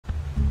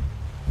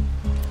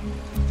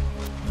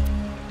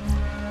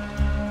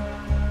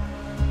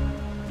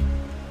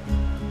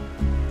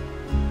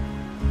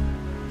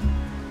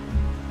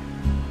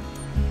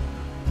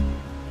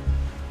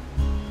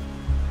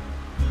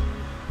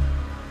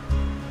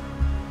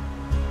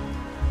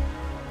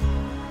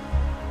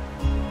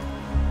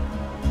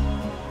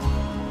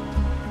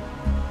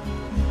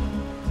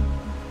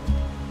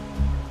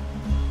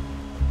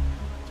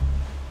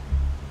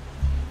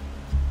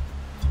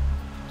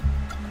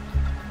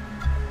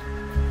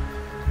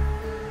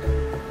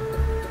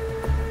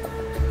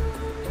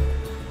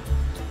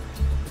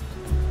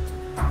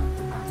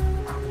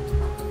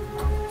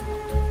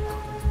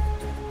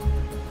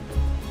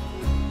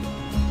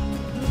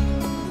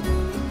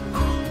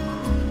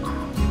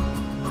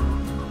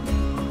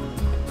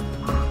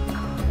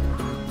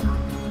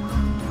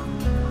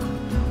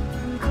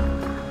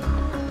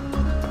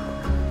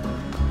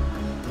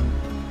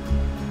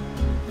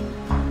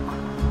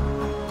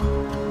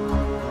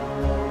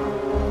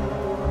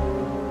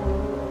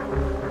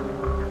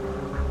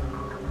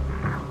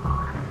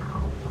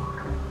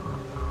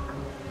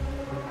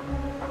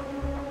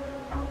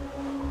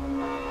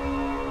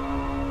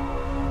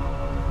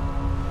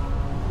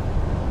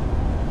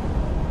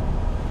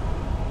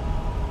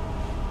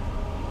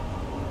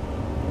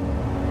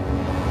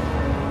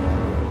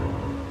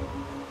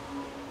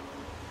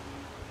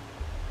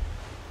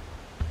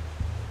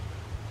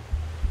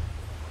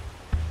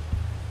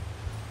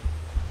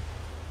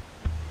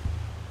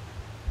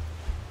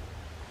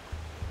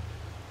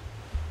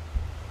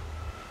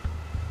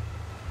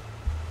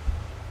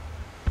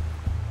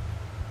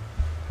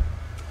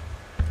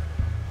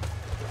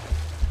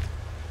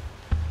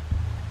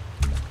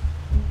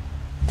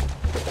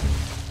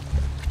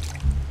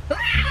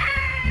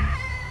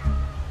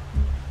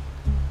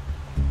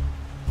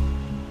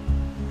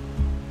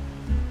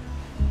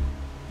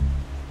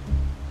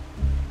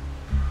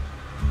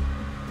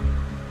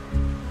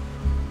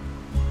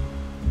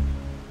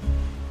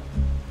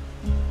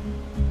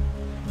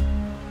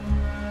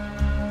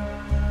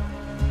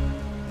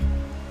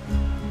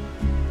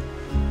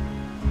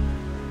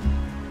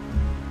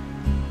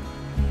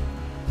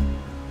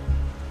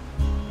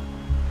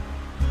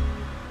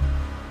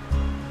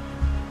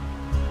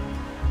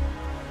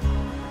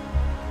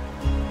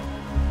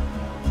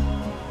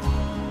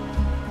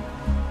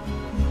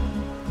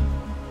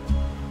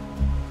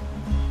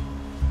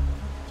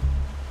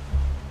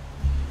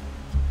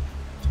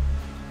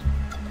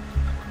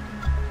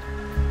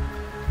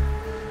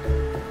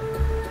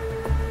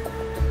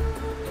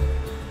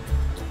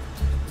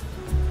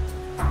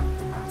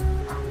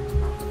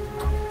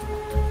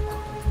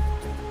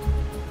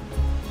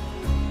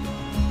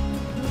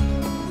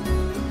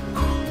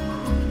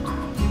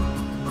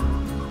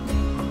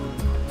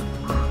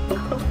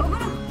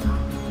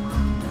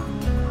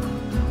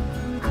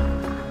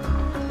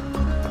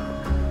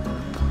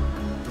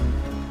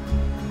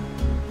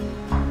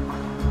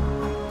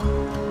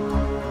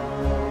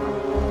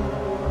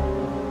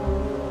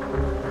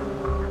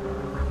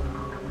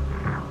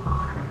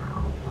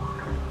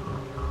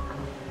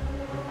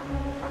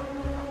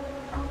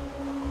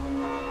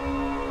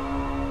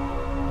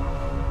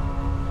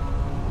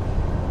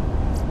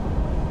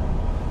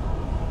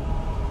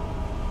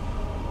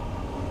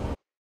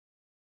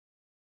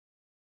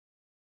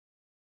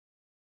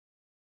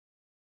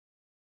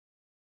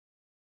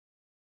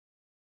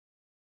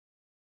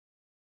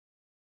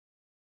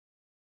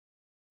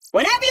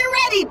Whenever you're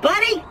ready,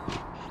 buddy!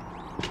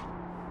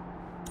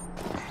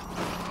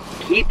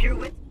 Keep your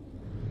wits.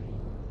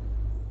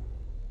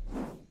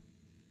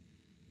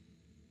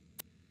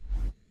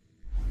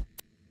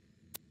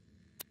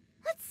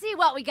 Let's see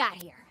what we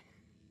got here.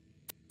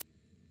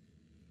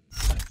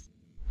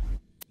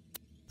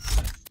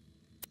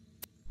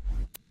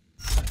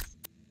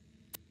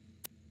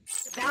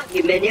 About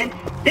you, minion.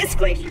 This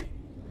glacier.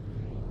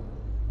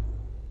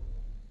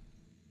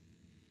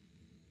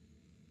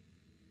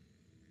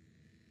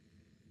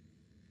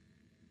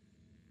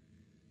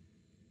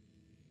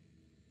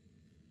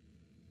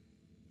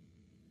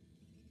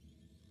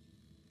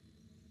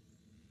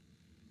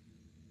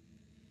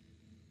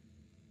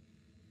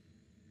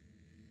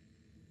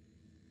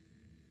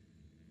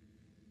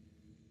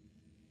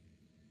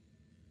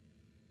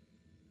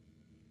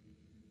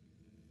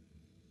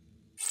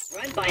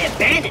 Run by a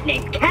bandit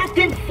named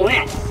Captain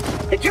Flint.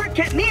 The jerk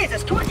kept me as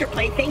his torture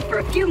plaything for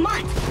a few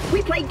months.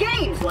 We played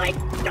games like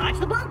Dodge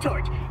the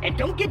Blowtorch and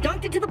Don't Get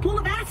Dunked into the Pool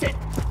of Acid.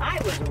 I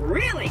was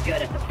really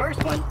good at the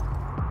first one.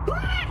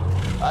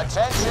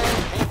 Attention,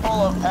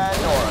 people of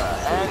Pandora.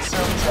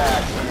 Handsome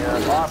Jack here,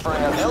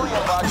 offering $1 million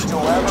to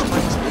whoever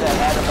brings me the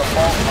head of the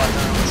Vault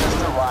Hunter who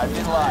just arrived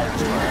in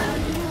Lion's.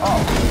 Oh,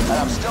 and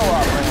I'm still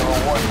offering a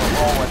reward for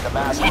rolling the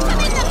mass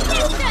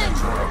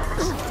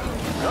murder.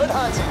 Good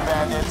hunting,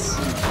 bandits.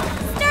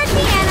 Start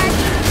the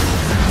anarchy.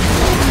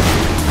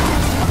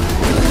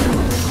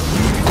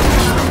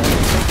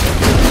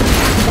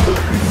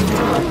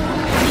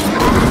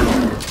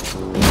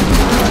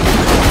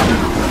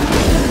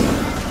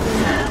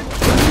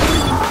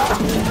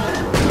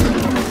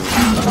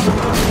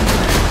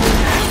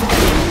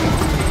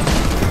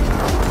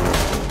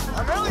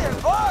 $1 million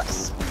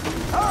bucks?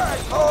 All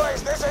right,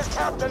 boys, this is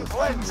Captain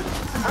Flint.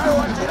 I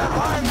want you to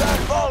find that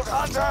Vault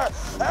Hunter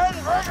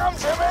and bring him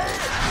to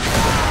me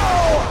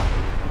now!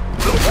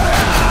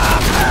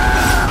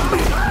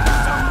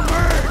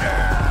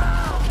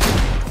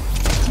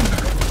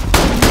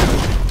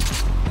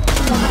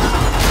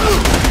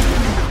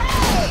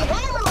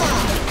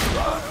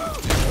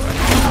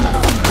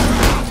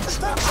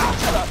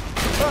 Spectacular!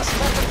 First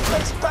Captain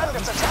Flint's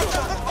bandits attacked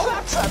and then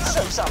Claptrap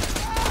shows up.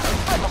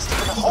 I must have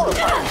been a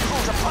horrifying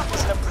cruel to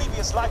partners in a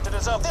previous life to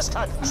deserve this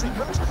kind of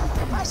treatment.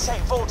 I say,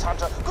 Vault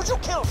Hunter, could you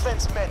kill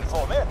Flint's men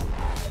for me?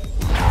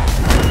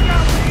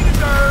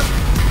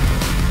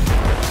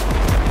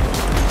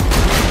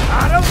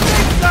 I don't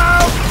think so!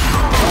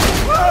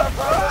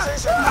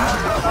 Proposition,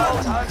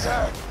 Vault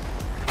Hunter.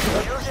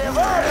 If you give in,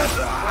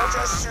 we'll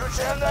just shoot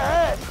you in the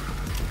head.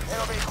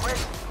 It'll be quick,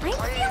 I'm clean,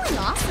 feeling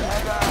awesome.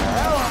 and a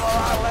hell of a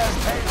lot less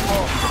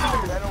painful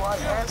than what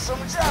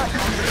Handsome Jack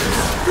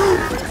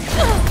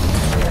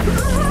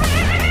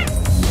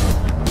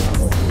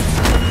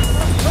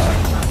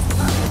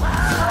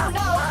Oh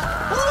no!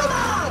 Holy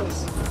bombs!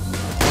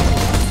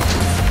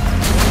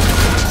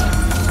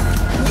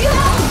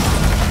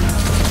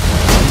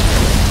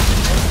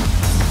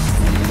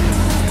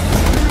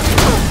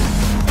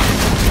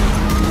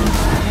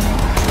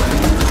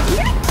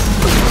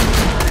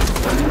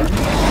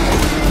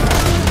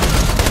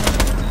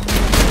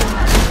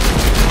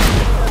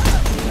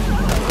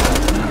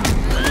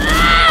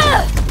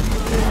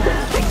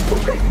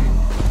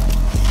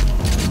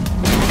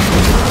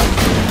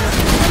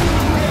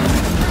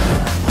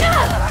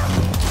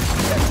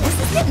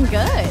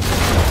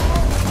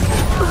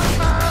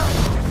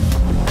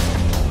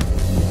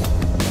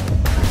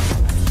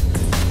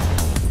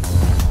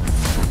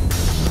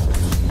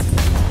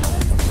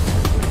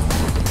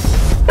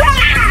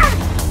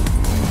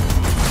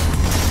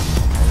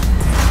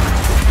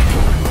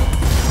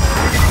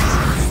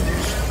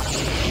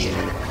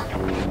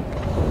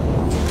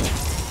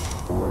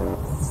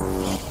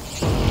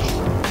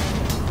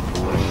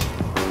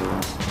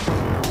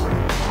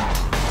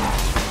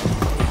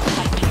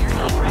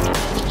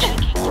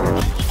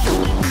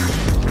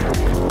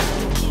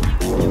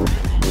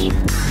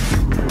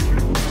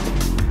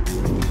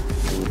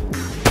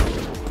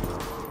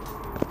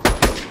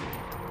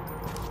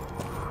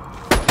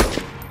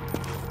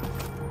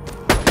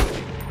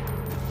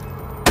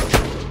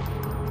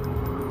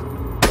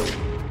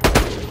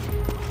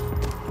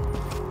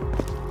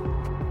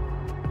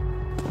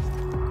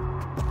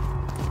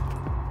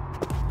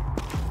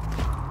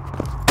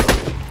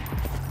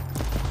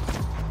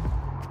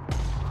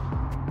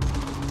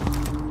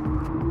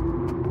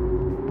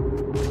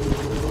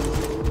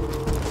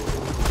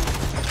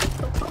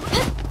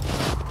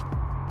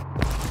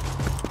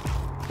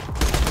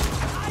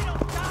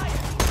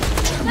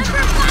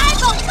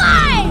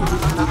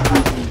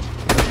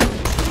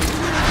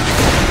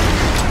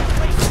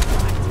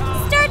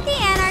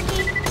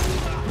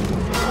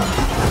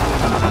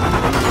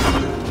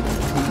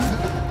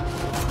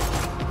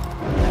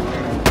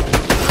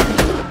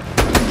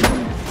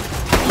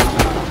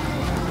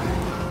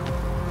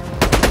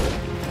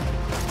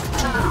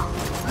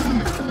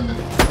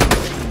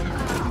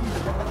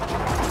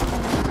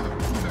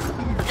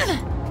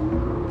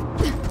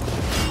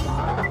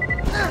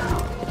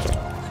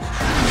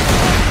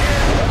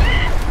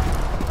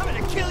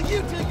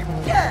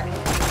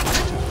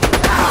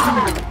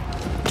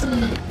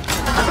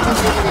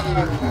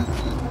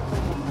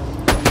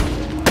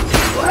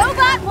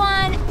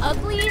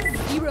 ugly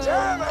zero.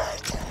 Damn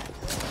it!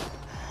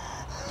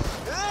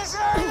 This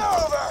ain't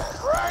over,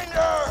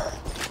 Grinder!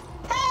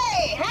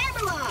 Hey,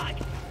 Hammerlock!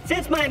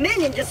 Since my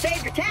minion just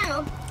saved your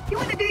town, you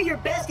want to do your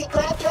bestie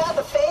Claptrap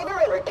a favor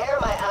and repair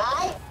my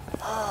eye?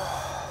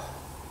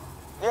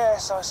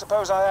 Yes, I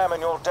suppose I am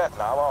in your debt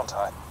now, aren't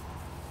I?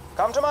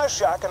 Come to my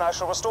shack and I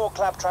shall restore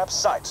Claptrap's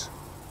sight.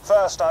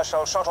 First, I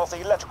shall shut off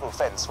the electrical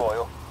fence for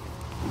you.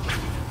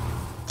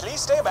 Please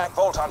stay back,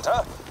 Vault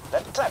Hunter.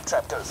 Let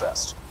Claptrap go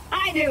first.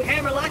 I knew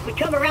Hammerlock would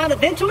come around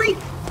eventually.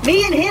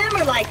 Me and him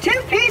are like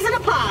two peas in a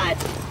pod.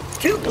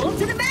 Two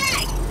bullets in a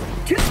bag.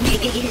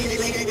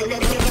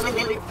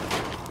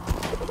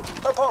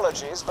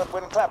 Apologies, but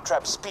when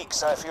Claptrap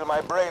speaks, I feel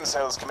my brain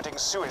cells committing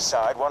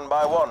suicide one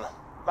by one.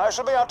 I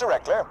shall be out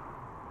directly.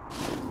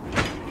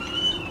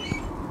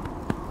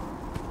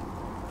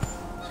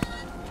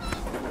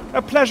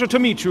 A pleasure to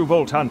meet you,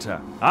 Vault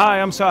Hunter. I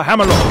am Sir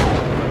Hammerlock.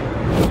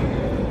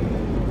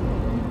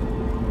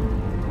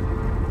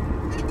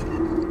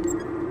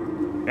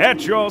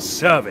 At your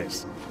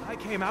service. I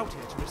came out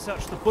here to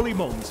research the bully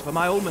moms for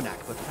my almanac,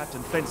 but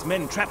Captain Flint's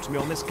men trapped me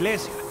on this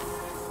glacier.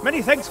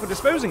 Many thanks for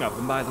disposing of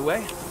them, by the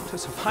way. To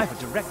survive a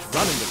direct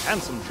run-in with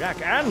Handsome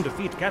Jack and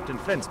defeat Captain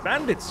Flint's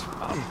bandits,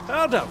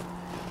 unheard of.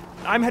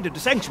 I'm headed to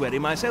Sanctuary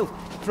myself.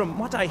 From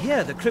what I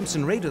hear, the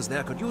Crimson Raiders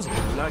there could use a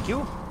people like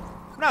you.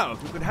 Now,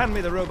 if you could hand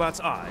me the robot's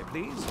eye,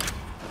 please.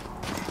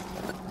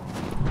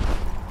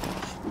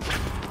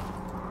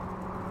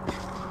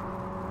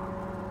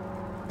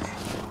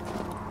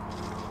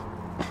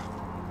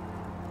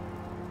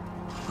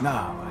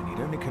 Now, I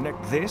need only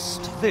connect this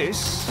to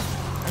this,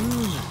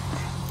 and...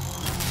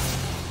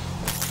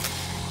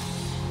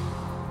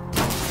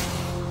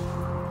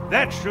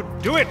 that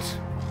should do it!